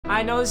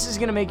I know this is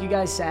gonna make you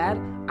guys sad.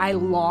 I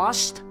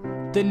lost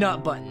the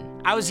nut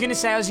button. I was gonna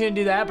say I was gonna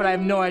do that, but I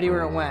have no idea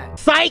where it went.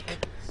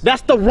 Psych!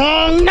 That's the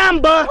wrong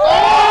number!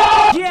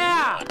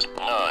 Yeah!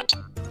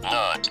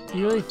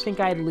 You really think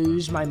I'd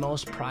lose my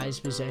most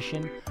prized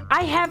possession?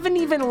 I haven't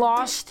even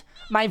lost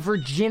my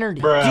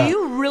virginity. Bruh. Do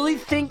you really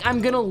think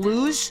I'm gonna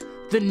lose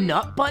the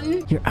nut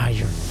button? You're out of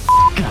your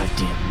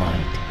goddamn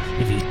mind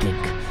if you think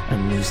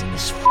I'm losing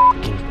this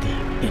fucking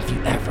thing. If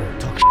you ever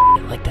talk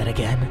shit like that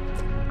again,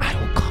 I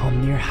will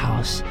come to your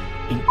house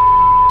and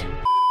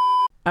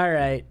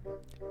Alright.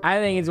 I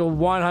think it's a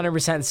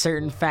 100%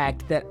 certain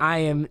fact that I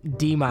am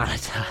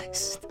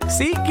demonetized.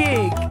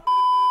 Seeking!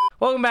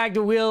 Welcome back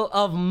to Wheel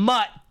of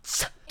MUT.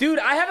 Dude,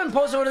 I haven't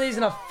posted one of these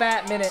in a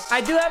fat minute.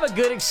 I do have a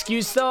good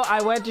excuse though.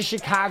 I went to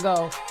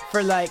Chicago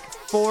for like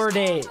 4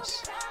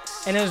 days.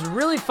 And it was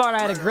really fun. I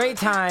had a great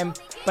time.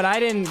 But I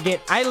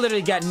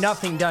literally got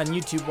nothing done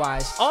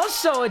YouTube-wise.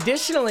 Also,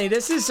 additionally,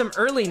 this is some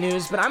early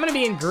news, but I'm gonna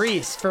be in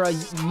Greece for a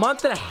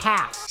month and a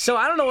half. So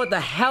I don't know what the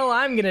hell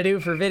I'm gonna do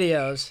for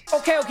videos.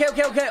 Okay.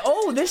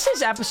 Oh, this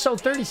is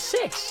episode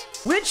 36,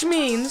 which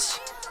means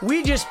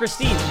we just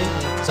prestiged.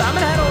 So I'm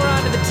gonna head over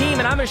onto the team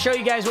and I'm gonna show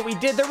you guys what we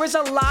did. There was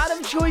a lot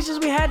of choices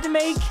we had to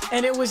make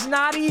and it was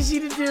not easy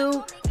to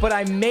do, but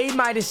I made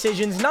my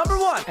decisions. Number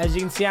one, as you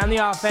can see on the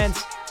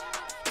offense,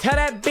 tell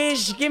that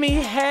bitch, give me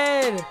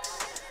head.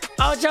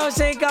 Ocho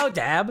Cinco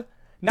dab.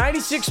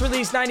 96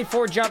 release,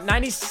 94 jump,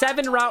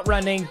 97 route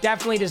running.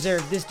 Definitely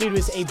deserved. This dude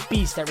was a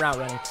beast at route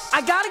running.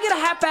 I gotta get a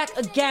halfback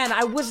again.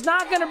 I was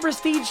not gonna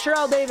prestige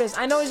Terrell Davis.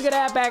 I know he's a good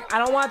halfback. I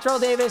don't want Terrell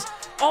Davis.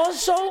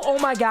 Also, oh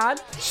my god.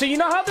 So you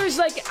know how there's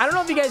like, I don't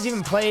know if you guys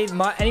even play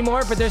MUT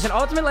anymore, but there's an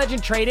Ultimate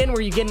Legend trade-in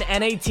where you get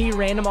an NAT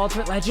random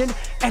Ultimate Legend,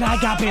 and I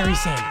got Barry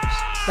Sanders.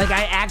 Like,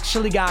 I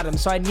actually got him,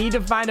 so I need to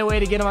find a way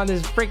to get him on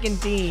this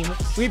freaking team.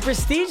 We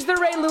prestiged the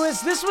Ray Lewis.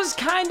 This was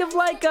kind of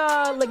like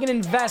an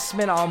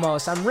investment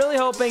almost. I'm really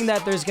hoping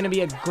that there's going to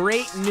be a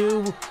great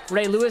new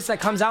Ray Lewis that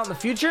comes out in the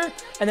future,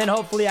 and then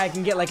hopefully I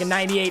can get like a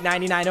 98,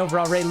 99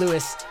 overall Ray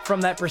Lewis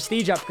from that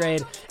prestige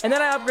upgrade. And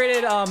then I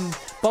upgraded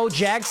Bo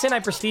Jackson. I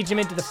prestiged him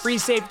into the free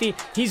safety.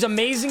 He's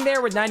amazing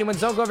there with 91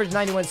 zone coverage,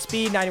 91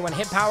 speed, 91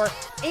 hit power,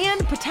 and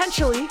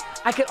potentially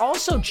I could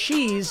also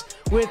cheese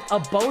with a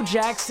Bo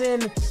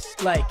Jackson.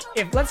 Like,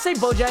 if let's say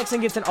Bo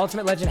Jackson gets an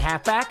Ultimate Legend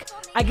halfback,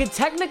 I could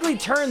technically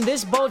turn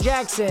this Bo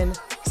Jackson,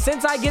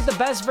 since I get the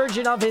best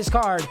version of his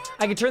card,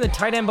 I could turn the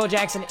tight end Bo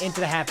Jackson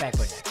into the halfback Bo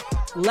Jackson.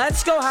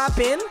 Let's go hop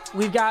in.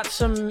 We've got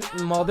some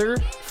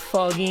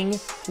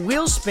motherfucking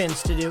wheel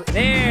spins to do.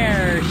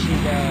 There she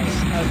goes.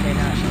 Okay,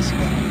 now she's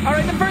spinning. All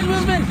right, the first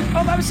wheel spin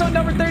of episode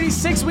number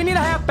 36. We need a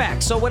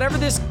halfback. So whatever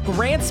this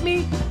grants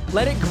me,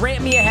 let it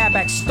grant me a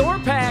halfback. Store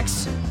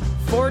packs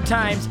 4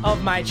 times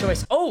of my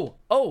choice. Oh.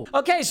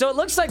 Okay, so it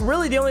looks like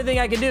really the only thing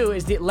I can do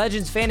is the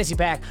Legends Fantasy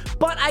Pack,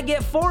 but I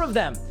get 4 of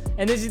them.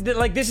 And this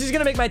is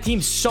gonna make my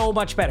team so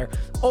much better.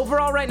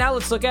 Overall right now,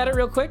 let's look at it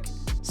real quick.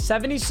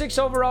 76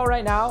 overall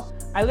right now.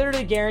 I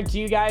literally guarantee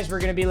you guys we're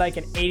gonna be like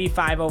an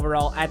 85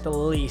 overall at the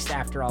least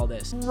after all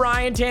this.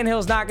 Ryan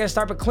Tannehill's not gonna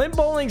start, but Clint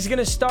Bowling's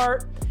gonna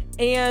start,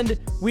 and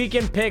we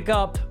can pick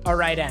up a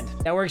right end.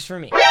 That works for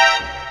me.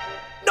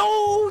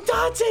 No,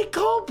 Dante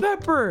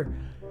Culpepper.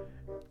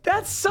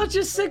 That's such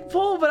a sick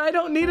pull, but I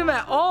don't need him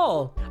at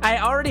all. I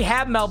already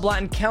have Mel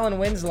Blount and Kellen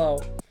Winslow.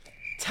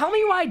 Tell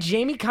me why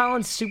Jamie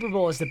Collins Super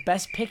Bowl is the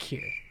best pick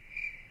here.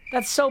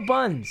 That's so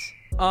buns.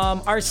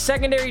 Our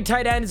secondary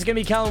tight end is gonna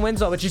be Kellen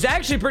Winslow, which is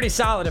actually pretty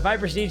solid. If I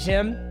prestige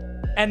him,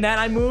 and then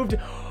I moved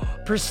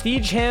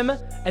prestige him,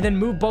 and then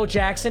move Bo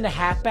Jackson to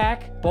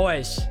halfback,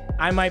 boys,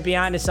 I might be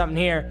onto something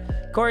here.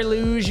 Corey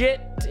Lugitt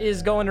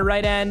is going to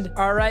right end.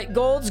 All right,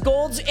 golds,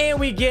 and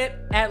we get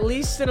at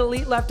least an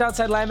elite left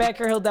outside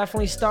linebacker. He'll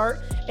definitely start.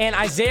 And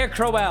Isaiah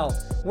Crowell.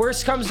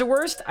 Worst comes to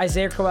worst,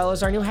 Isaiah Crowell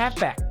is our new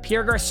halfback.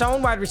 Pierre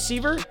Garçon, wide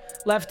receiver.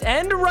 Left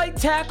end, right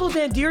tackle,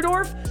 Dan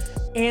Deerdorf.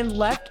 And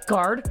left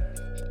guard,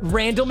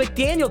 Randall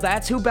McDaniel.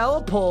 That's who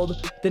Bella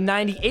pulled the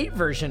 98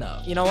 version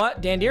of. You know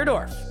what? Dan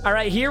Deerdorf. All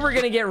right, here we're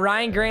going to get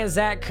Ryan Grant,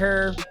 Zach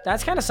Kerr.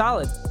 That's kind of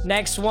solid.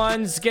 Next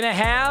one's going to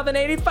have an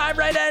 85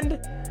 right end.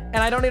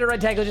 And I don't need a right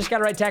tackle, just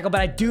got a right tackle,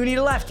 but I do need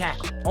a left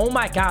tackle. Oh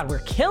my god, we're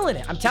killing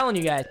it. I'm telling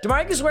you guys.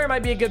 DeMarcus Ware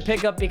might be a good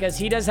pickup because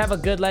he does have a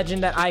good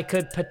legend that I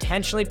could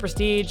potentially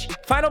prestige.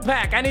 Final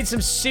pack. I need some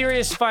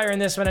serious fire in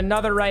this one.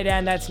 Another right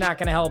end. That's not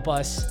going to help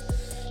us.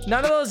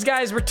 None of those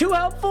guys were too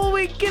helpful.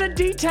 We get a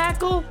D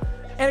tackle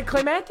and a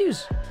Clay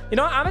Matthews. You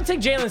know what? I'm going to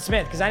take Jalen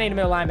Smith because I need a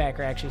middle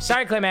linebacker, actually.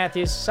 Sorry, Clay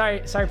Matthews.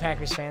 Sorry,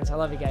 Packers fans. I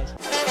love you guys.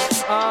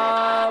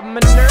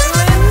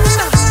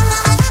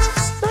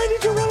 Nerlens.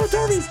 92 Roller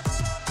Derby.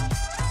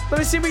 Let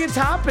me see if we can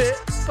top it,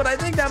 but I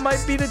think that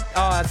might be the...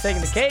 Oh, it's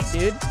taking the cake,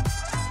 dude.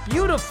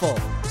 Beautiful.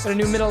 Got a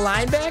new middle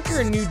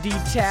linebacker, a new D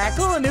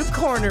tackle, a new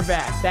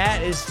cornerback.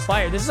 That is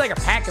fire. This is like a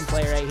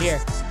pack-and-play right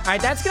here. All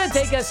right, that's going to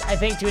take us, I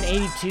think, to an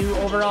 82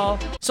 overall.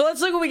 So let's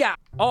look what we got.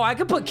 Oh, I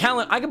could put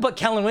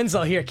Kellen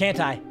Winslow here, can't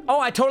I? Oh,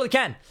 I totally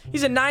can.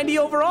 He's a 90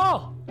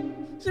 overall.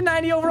 He's a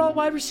 90 overall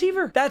wide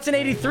receiver. That's an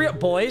 83.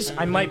 Boys,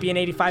 I might be an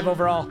 85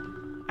 overall.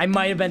 I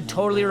might have been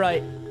totally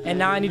right. And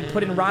now I need to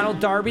put in Ronald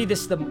Darby. This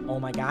is the, oh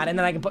my God. And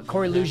then I can put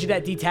Corey Lugia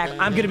at D-tackle.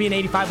 I'm going to be an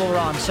 85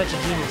 overall. I'm such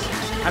a genius.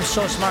 I'm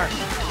so smart.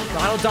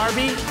 Ronald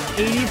Darby,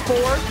 84.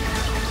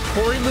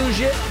 Corey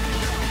Lugia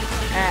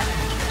at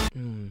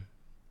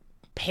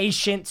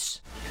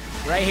patience.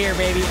 Right here,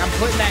 baby. I'm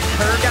putting that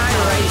Kerr guy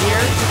right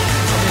here.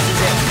 This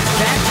is it.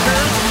 That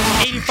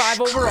Kerr,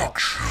 85 overall.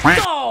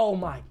 Oh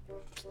my.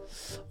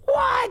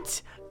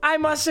 What? I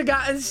must have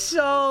gotten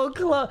so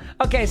close.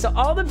 Okay, so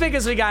all the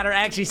pickers we got are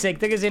actually sick.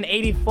 Took us in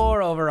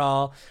 84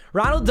 overall.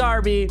 Ronald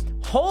Darby,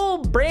 whole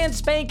brand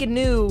spanking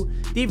new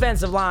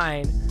defensive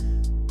line.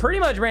 Pretty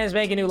much brand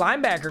spanking new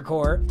linebacker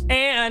core.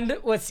 And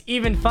what's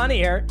even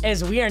funnier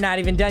is we are not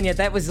even done yet.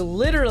 That was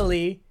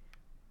literally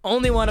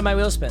only one of my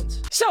wheel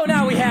spins. So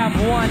now we have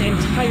one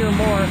entire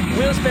more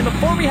wheel spin.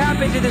 Before we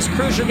hop into this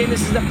crucial game,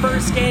 this is the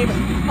first game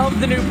of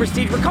the new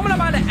Prestige. We're coming up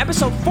on to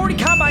episode 40,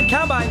 Combine.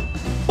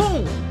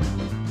 Boom.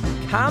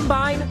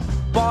 Combine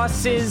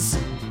bosses,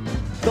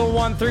 the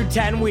 1 through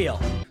 10 wheel.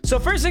 So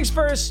first things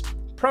first,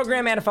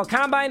 program NFL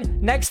Combine.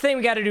 Next thing,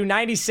 we got to do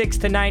 96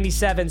 to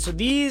 97. So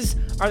these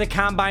are the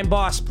Combine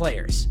boss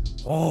players.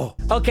 Oh,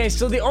 okay.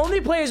 So the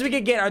only players we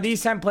could get are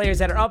these 10 players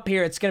that are up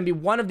here. It's going to be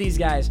one of these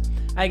guys.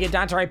 I get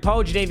Dante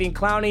Poe, Jadavian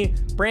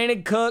Clowney,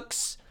 Brandon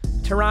Cooks,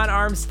 Teron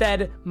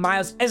Armstead,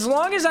 Miles. As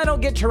long as I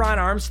don't get Teron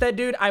Armstead,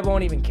 dude, I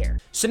won't even care.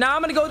 So now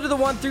I'm going to go through the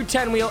 1 through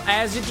 10 wheel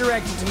as it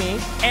directed to me,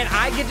 and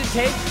I get to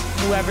take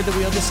whoever the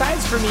wheel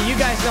decides for me. You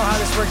guys know how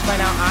this works by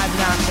now. I'm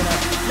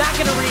not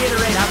gonna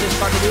reiterate how this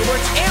fucking wheel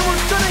works, and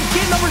we're gonna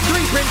get number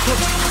 3, Brandon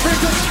Cooks.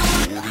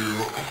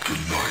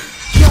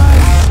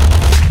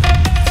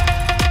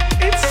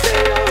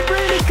 Insane,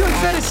 Brandon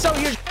Cooks. That is so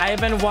huge. I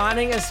have been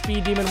wanting a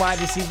Speed Demon wide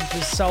receiver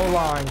for so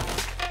long,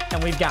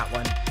 and we've got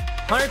one.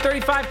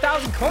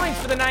 135,000 coins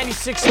for the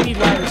 96 speed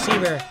wide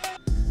receiver.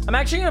 I'm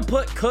actually going to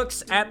put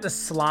Cooks at the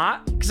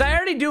slot because I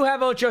already do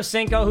have Ocho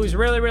Cinco, who's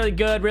really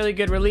good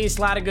release,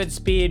 a lot of good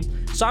speed.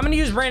 So I'm going to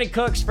use Brandon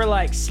Cooks for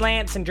like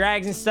slants and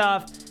drags and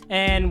stuff,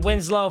 and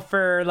Winslow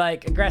for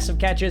like aggressive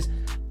catches.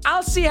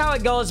 I'll see how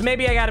it goes.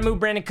 Maybe I got to move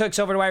Brandon Cooks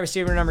over to wide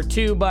receiver number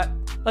 2, but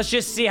let's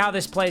just see how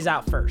this plays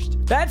out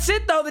first. That's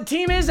it, though. The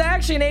team is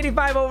actually an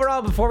 85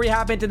 overall before we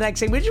hop into the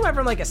next game. We just went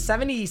from like a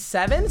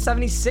 77,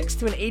 76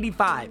 to an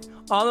 85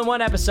 all in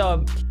one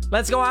episode.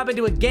 Let's go hop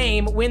into a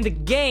game, win the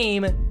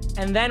game,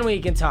 and then we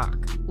can talk.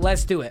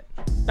 Let's do it.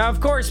 Now,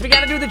 of course, we got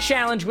to do the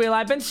challenge wheel.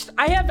 I don't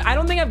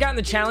think I've gotten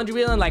the challenge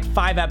wheel in like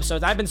 5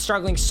 episodes. I've been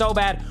struggling so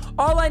bad.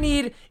 All I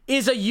need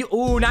is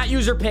not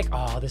user pick.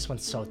 Oh, this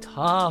one's so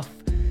tough.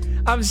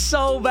 I'm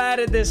so bad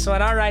at this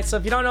one. All right, so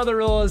if you don't know the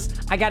rules,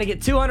 I got to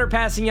get 200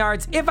 passing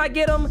yards. If I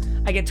get them,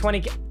 I get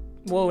 20K.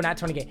 Whoa, not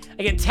 20K.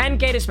 I get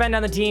 10K to spend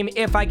on the team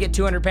if I get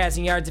 200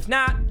 passing yards. If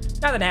not,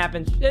 nothing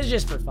happens. It's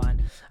just for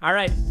fun. All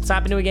right, let's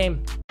hop into a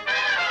game.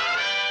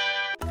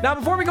 Now,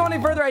 before we go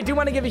any further, I do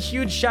want to give a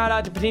huge shout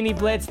out to Panini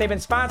Blitz. They've been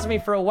sponsoring me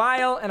for a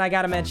while, and I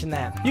got to mention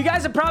that. You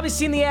guys have probably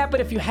seen the app,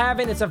 but if you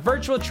haven't, it's a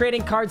virtual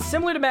trading card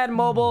similar to Madden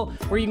Mobile,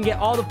 where you can get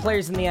all the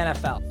players in the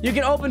NFL. You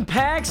can open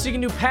packs, you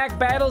can do pack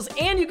battles,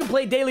 and you can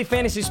play daily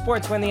fantasy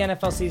sports when the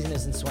NFL season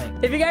is in swing.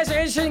 If you guys are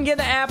interested in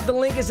getting the app, the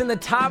link is in the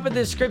top of the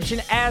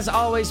description. As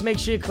always, make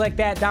sure you click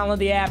that, download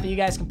the app, and you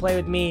guys can play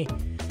with me.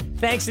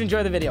 Thanks, and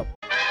enjoy the video.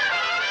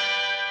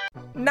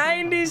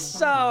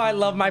 90s. Oh, I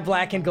love my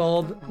black and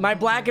gold. My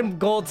black and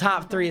gold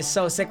top 3 is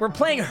so sick. We're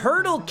playing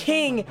Hurdle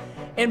King,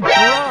 and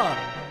bruh,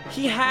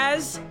 he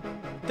has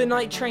the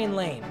Night Train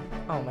lane.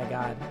 Oh my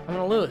God, I'm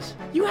gonna lose.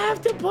 You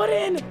have to put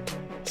in.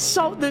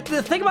 So the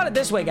thing about it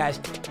this way, guys,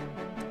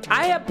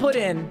 I have put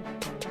in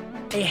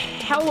a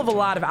hell of a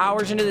lot of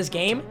hours into this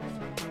game,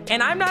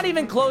 and I'm not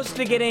even close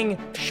to getting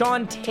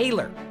Sean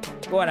Taylor.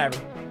 Whatever.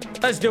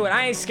 Let's do it.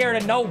 I ain't scared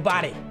of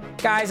nobody.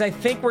 Guys, I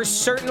think we're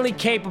certainly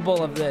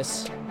capable of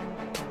this.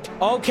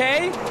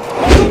 Okay.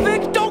 Michael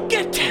Vick, don't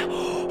get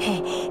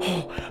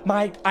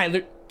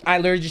I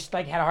literally just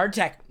like had a heart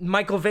attack.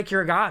 Michael Vick,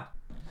 you're a god.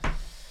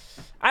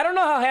 I don't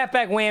know how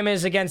halfback Wham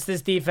is against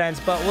this defense,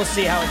 but we'll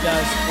see how it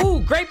does. Ooh,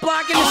 great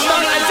blocking to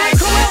start.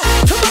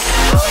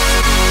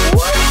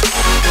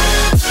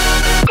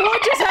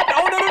 What just happened?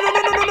 Oh,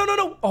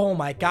 no. Oh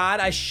my God,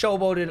 I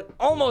showboated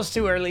almost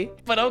too early,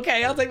 but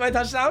okay, I'll take my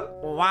touchdown.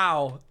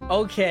 Wow.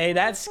 Okay,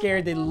 that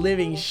scared the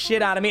living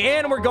shit out of me.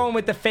 And we're going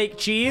with the fake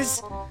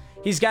cheese.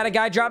 He's got a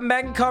guy dropping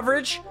back in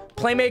coverage.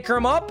 Playmaker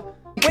him up.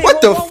 Wait,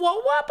 what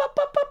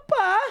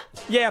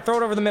yeah, throw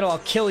it over the middle. I'll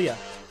kill you.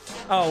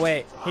 Oh,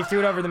 wait. He threw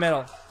it over the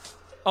middle.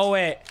 Oh,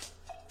 wait.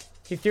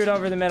 He threw it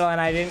over the middle,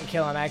 and I didn't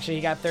kill him. Actually,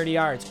 he got 30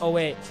 yards. Oh,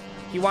 wait.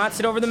 He wants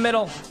it over the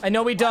middle. I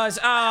know he does.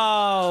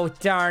 Oh,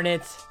 darn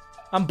it.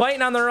 I'm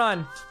biting on the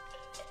run.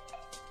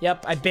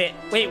 Yep, I bit.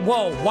 Wait,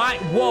 whoa. Why?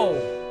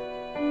 Whoa.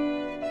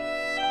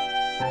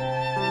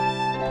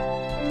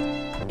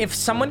 If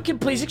someone can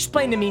please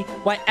explain to me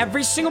why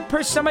every single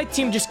person on my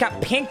team just got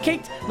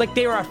pancaked like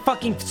they were a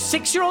fucking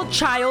 6-year-old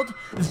child,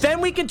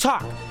 then we can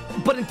talk.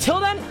 But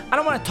until then, I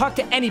don't want to talk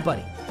to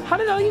anybody. How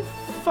did all you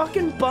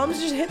fucking bums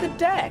just hit the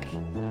deck?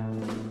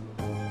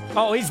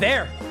 Oh, he's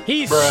there.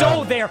 He's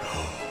so there.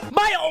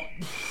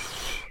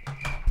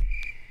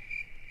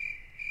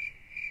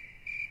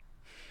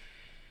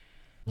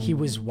 He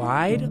was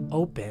wide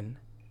open,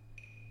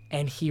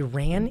 and he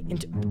ran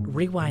into,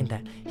 rewind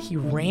that. He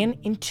ran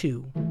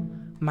into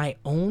my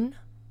own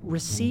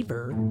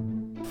receiver.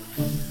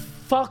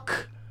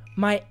 Fuck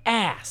my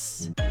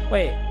ass.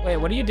 Wait,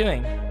 what are you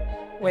doing?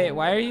 Wait,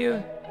 why are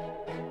you,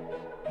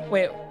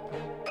 wait,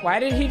 why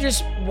did he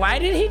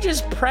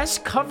just press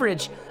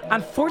coverage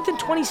on 4th and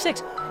 26?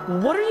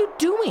 What are you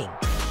doing?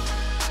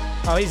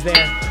 Oh, he's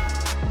there.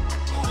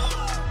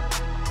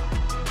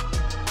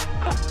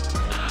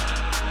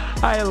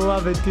 I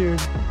love it, dude.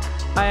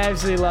 I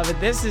absolutely love it.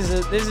 This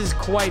is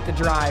quite the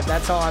drive.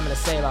 That's all I'm gonna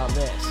say about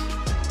this.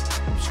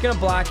 I'm just gonna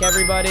block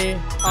everybody.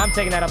 Oh, I'm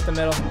taking that up the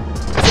middle.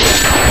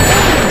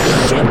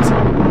 Shit.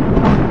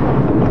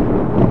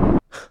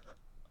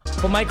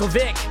 But Michael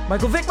Vick.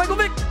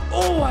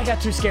 Oh, I got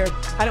too scared.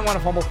 I didn't want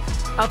to fumble.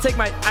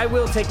 I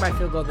will take my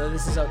field goal though.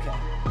 This is okay.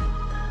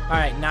 All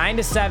right,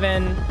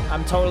 9-7.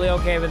 I'm totally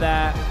okay with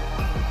that.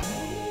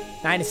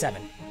 9-7.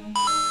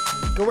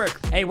 Good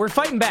work. Hey, we're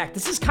fighting back.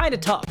 This is kind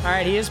of tough. All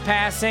right, he is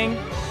passing.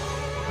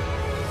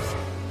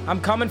 I'm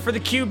coming for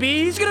the QB.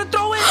 He's gonna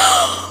throw it.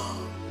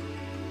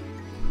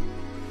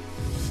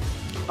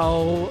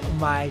 Oh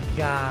my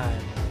God.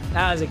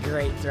 That was a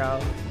great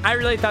throw. I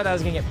really thought that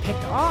was gonna get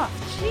picked off.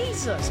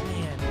 Jesus,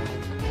 man.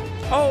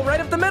 Oh, right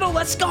up the middle.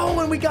 Let's go.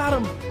 And we got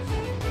him.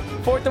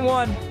 4th and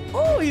 1.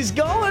 Oh, he's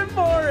going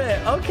for it.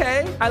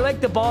 Okay. I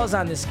like the balls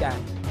on this guy.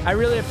 I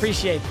really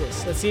appreciate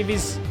this. Let's see if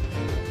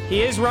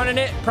he is running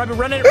it. Probably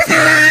running it.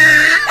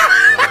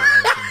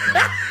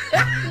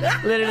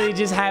 Literally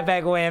just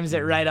halfback whams it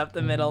right up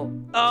the middle.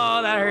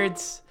 Oh, that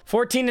hurts.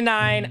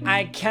 14-9.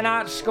 I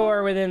cannot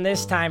score within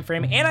this time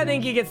frame. And I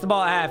think he gets the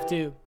ball at half,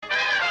 too.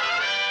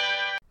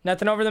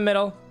 Nothing over the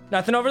middle.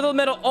 Nothing over the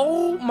middle.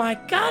 Oh, my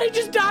God. He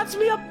just dots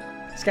me up.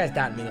 This guy's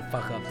dotting me the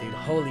fuck up, dude.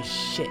 Holy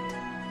shit. Yep,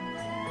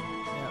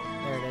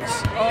 there it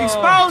is. Oh,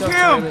 expose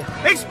him!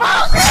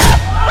 Expose him!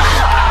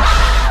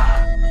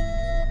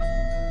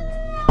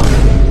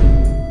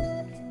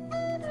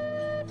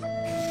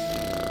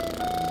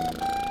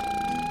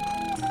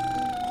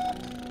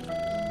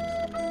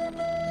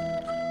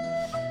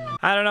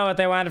 I don't know what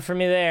they wanted from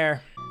me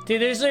there.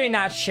 Dude, there's literally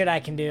not shit I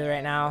can do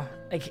right now.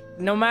 Like,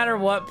 no matter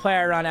what play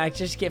I run, I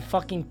just get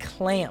fucking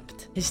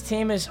clamped. His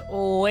team is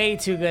way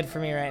too good for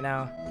me right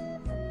now.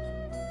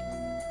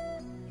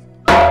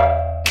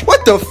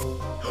 What the f?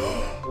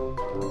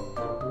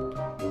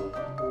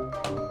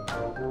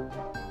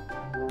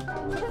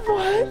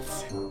 What?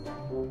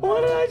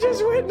 What did I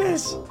just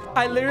witness?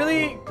 I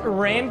literally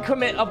ran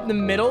commit up the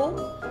middle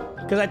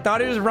because I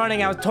thought he was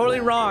running. I was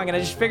totally wrong, and I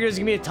just figured it was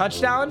gonna be a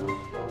touchdown.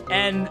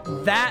 And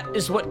that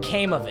is what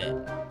came of it.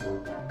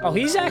 Oh,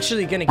 he's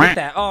actually gonna get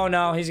that. Oh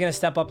no, he's gonna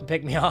step up and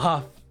pick me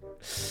off.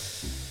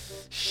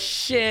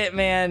 Shit,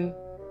 man.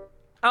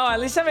 Oh, at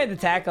least I made the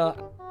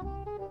tackle.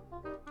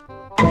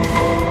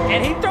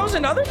 And he throws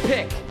another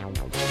pick.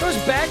 Throws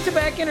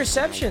back-to-back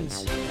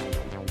interceptions.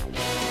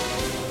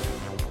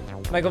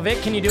 Michael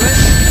Vick, can you do it?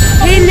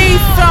 He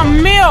needs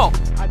some milk!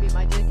 I beat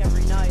my dick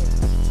every night.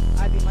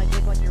 I beat my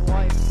dick like your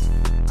wife.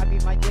 I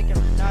beat my dick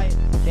every night.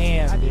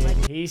 Damn,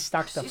 dude. He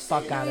stuck the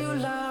fuck out of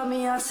me. Love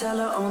me, I tell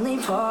her only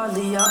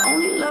partly. I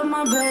only love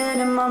my bed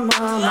and my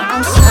mama.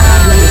 I'm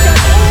sorry.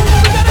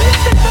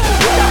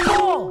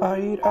 I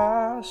eat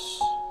ass.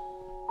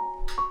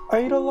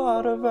 I eat a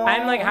lot of ass.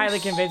 I'm like highly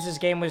convinced this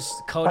game was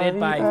coded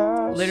by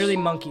literally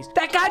monkeys.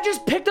 That guy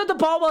just picked up the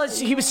ball while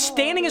he was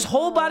standing, his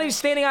whole body was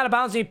standing out of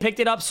bounds, and he picked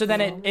it up, so then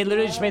it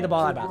literally just made the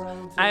ball out of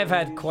bounds. I have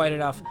had quite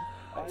enough.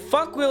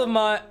 Fuck Will of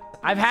MUT.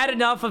 I've had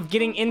enough of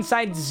getting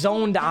inside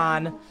zoned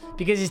on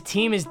because his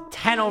team is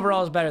 10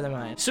 overalls better than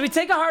mine. So we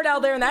take a hard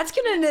L there, and that's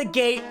gonna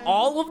negate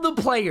all of the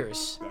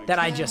players that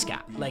I just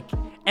got. Like,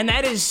 and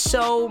that is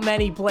so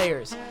many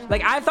players.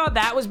 Like, I thought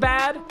that was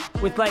bad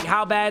with like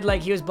how bad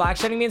like he was block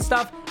shedding me and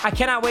stuff. I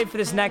cannot wait for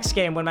this next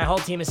game when my whole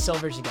team is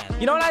silvers again.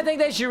 You know what I think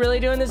they should really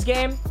do in this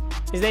game?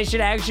 Is they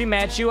should actually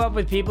match you up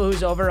with people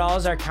whose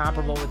overalls are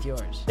comparable with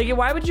yours. Like,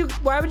 why would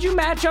you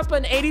match up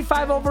an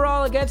 85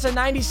 overall against a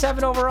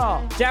 97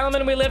 overall?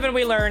 Gentlemen, we live and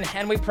we learn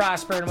and we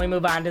prosper and we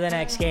move on to the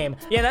next game.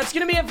 Yeah, that's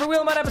gonna be it for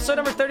Wheel MUT episode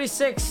number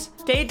 36.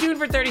 Stay tuned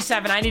for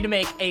 37. I need to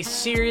make a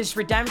serious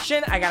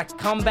redemption. I gotta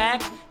come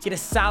back, get a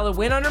solid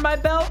win under my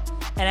belt,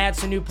 and add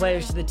some new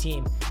players to the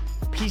team.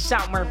 Peace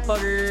out,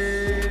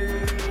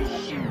 motherfuckers.